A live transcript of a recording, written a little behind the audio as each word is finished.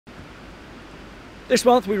This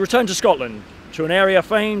month we return to Scotland, to an area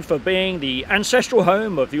famed for being the ancestral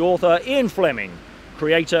home of the author Ian Fleming,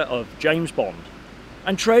 creator of James Bond,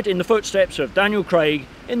 and tread in the footsteps of Daniel Craig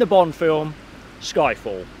in the Bond film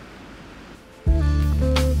Skyfall.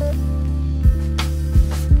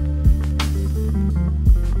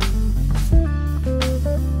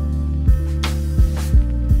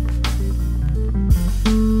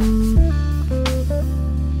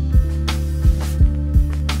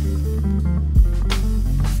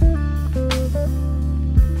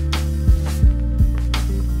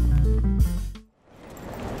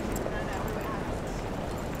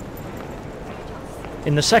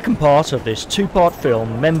 In the second part of this two-part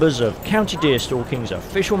film, members of County Deerstalking's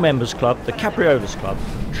official members club, the Capreolus Club,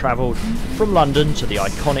 travelled from London to the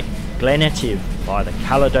iconic Glen Etive via the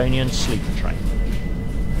Caledonian sleeper train.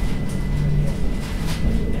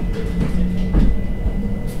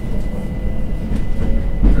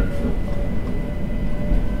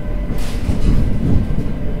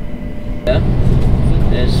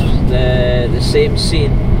 There's the same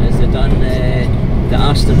scene as they done the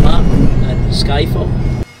Aston Martin and Skyfall.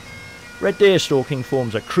 Red deer stalking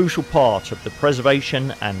forms a crucial part of the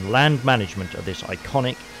preservation and land management of this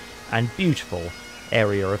iconic and beautiful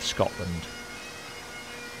area of Scotland,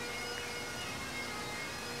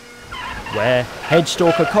 where head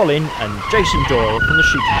stalker Colin and Jason Doyle from the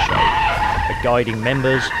shooting show are guiding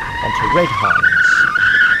members onto red hinds.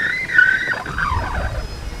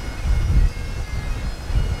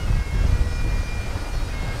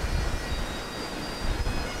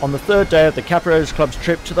 On the third day of the Capreolus Club's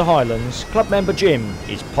trip to the Highlands, club member Jim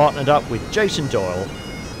is partnered up with Jason Doyle.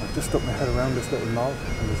 I've just stuck my head around this little knoll,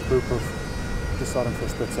 and there's a group of, just saw them for a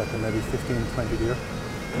split second, maybe 15, 20 deer.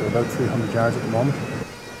 They're about 300 yards at the moment.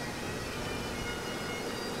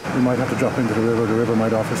 We might have to drop into the river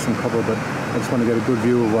might offer some cover, but I just want to get a good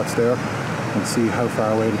view of what's there and see how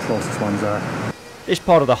far away the closest ones are. This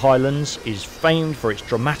part of the Highlands is famed for its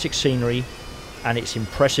dramatic scenery and its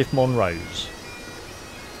impressive Monroes.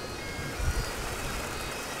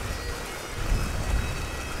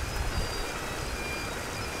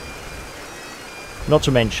 Not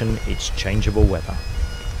to mention its changeable weather.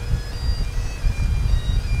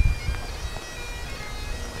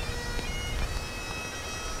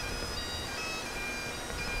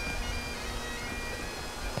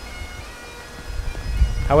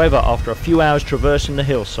 However, after a few hours traversing the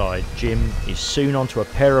hillside, Jim is soon onto a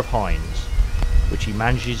pair of hinds, which he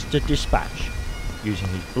manages to dispatch using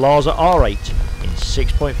his Blaser R8 in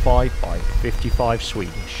 6.5 by 55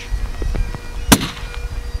 Swedish.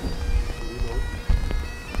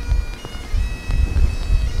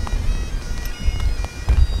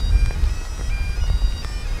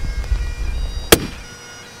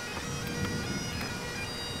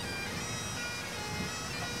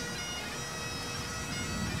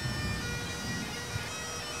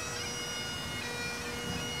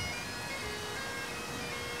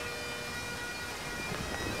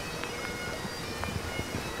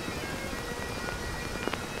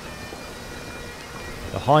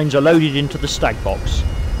 The hinds are loaded into the stag box,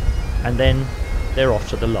 and then they're off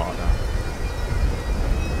to the larder.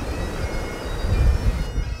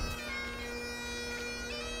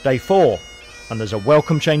 Day 4, and there's a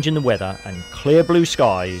welcome change in the weather and clear blue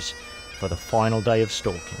skies for the final day of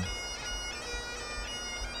stalking.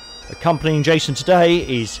 Accompanying Jason today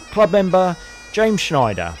is club member James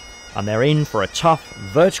Schneider, and they're in for a tough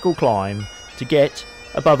vertical climb to get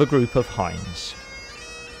above a group of hinds.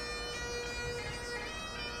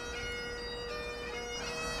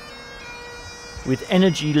 With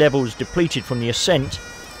energy levels depleted from the ascent,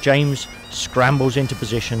 James scrambles into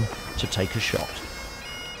position to take a shot.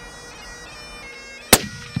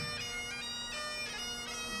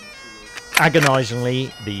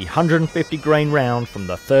 Agonisingly, the 150 grain round from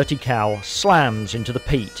the 30 cal slams into the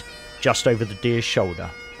peat just over the deer's shoulder.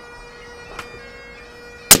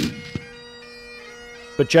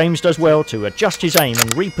 But James does well to adjust his aim and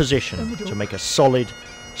reposition to make a solid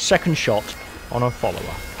second shot on a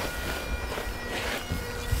follower.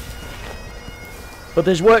 But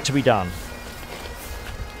there's work to be done.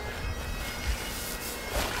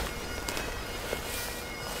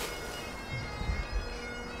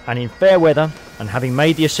 And in fair weather, and having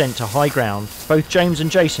made the ascent to high ground, both James and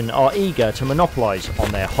Jason are eager to monopolise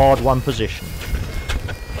on their hard-won position.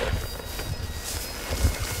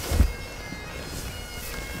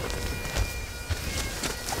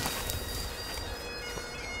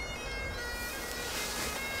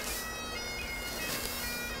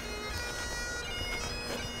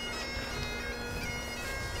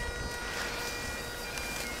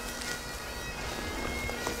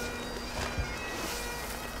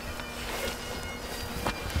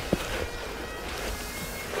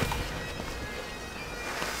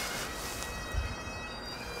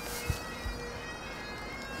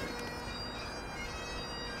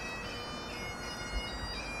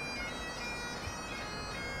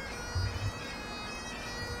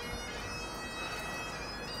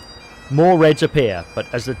 More reds appear, but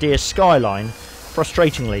as the deer skyline,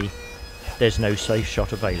 frustratingly, there's no safe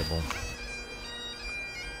shot available.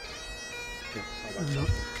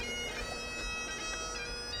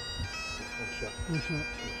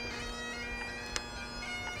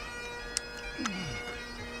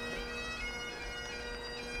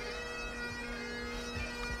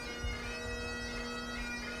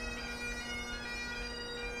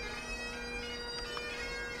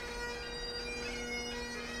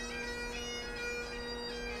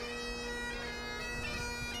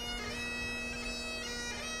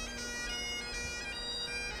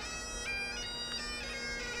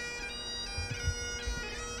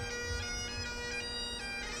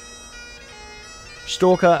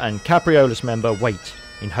 Stalker and Capreolus member wait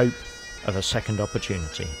in hope of a second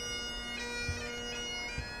opportunity.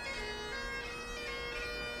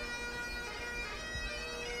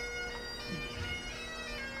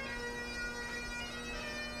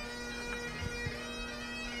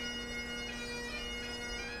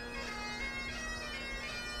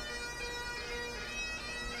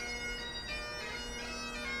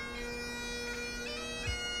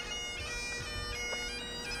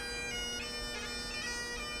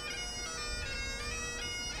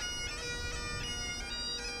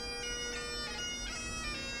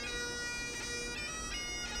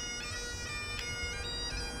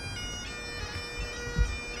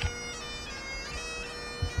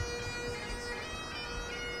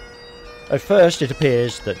 At first it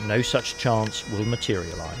appears that no such chance will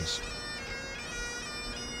materialise.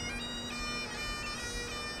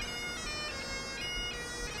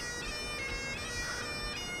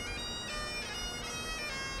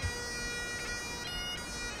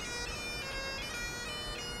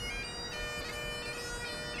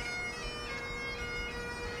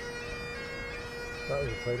 That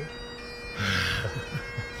was exciting.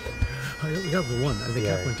 We have the one, and the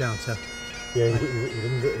cap went down, so... Yeah, he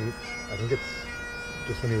didn't get... I think it's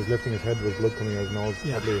just when he was lifting his head, there was blood coming out of his nose.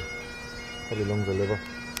 Yeah. Probably lungs or liver.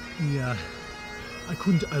 Yeah. I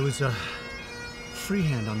couldn't... I was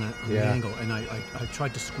freehand on that the angle, and I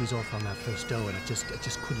tried to squeeze off on that first doe, and I just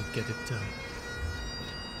couldn't get it...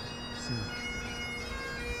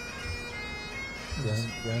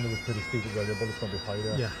 The angle was pretty steep as well. Your bullet's going to be high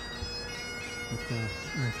there. Yeah. I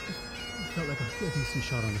felt like a decent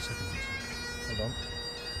shot on the second one. Hold on.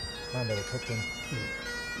 Man, they were tucked in.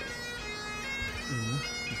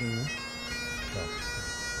 Is anyone?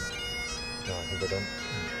 No, I think they're done.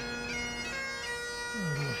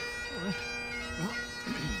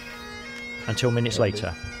 Until minutes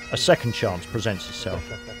later, a second chance presents itself.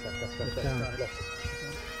 Left.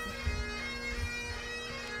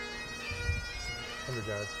 100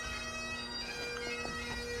 yards.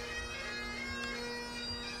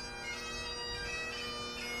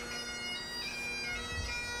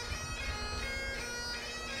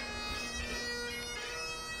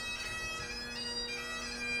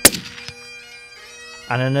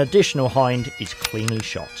 And an additional hind is cleanly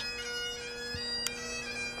shot.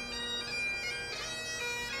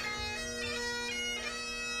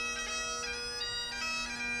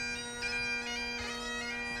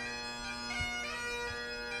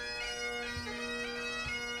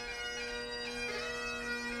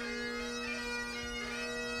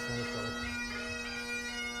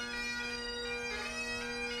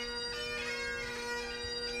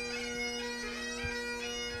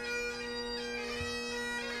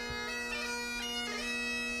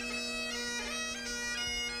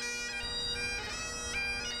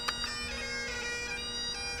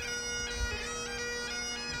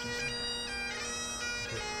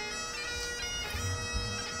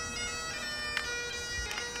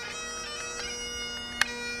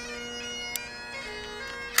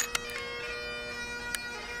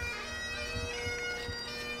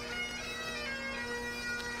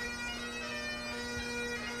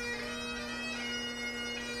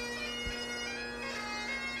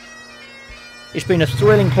 It's been a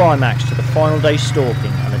thrilling climax to the final day's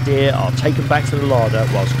stalking, and the deer are taken back to the larder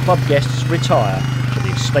whilst club guests retire to the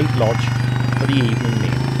estate lodge for the evening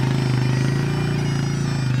meal.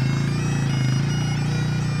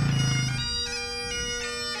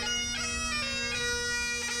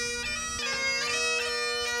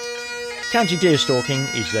 County Deer Stalking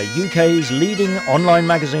is the UK's leading online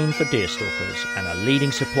magazine for deer stalkers and a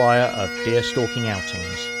leading supplier of deer stalking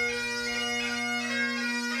outings.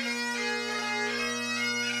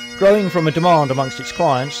 Growing from a demand amongst its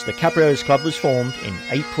clients, the Capreolus Club was formed in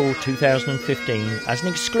April 2015 as an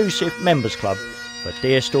exclusive members club for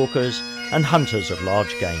deer stalkers and hunters of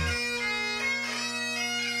large game.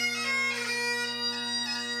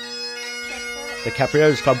 The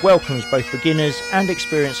Capreolus Club welcomes both beginners and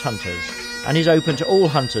experienced hunters and is open to all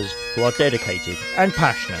hunters who are dedicated and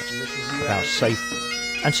passionate about safe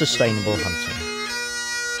and sustainable hunting.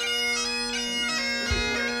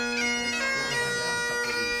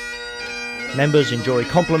 Members enjoy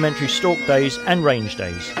complimentary stalk days and range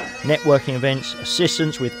days, networking events,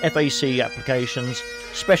 assistance with FAC applications,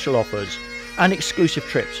 special offers and exclusive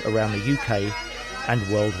trips around the UK and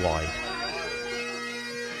worldwide.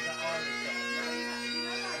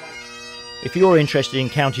 If you're interested in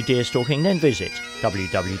county deer stalking, then visit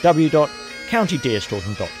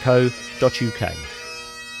www.countydeerstalking.co.uk.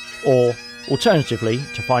 Or, alternatively,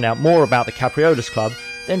 to find out more about the Capreolus Club,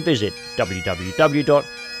 then visit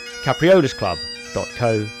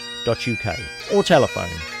www.capreolusclub.co.uk or telephone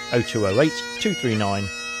 0208 239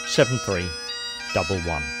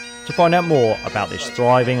 7311 to find out more about this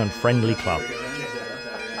thriving and friendly club.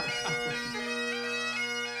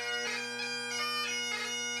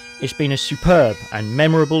 It's been a superb and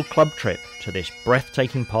memorable club trip to this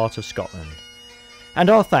breathtaking part of Scotland. And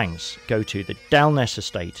our thanks go to the Dalness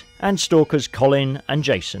Estate and stalkers Colin and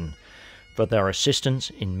Jason for their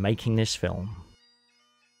assistance in making this film.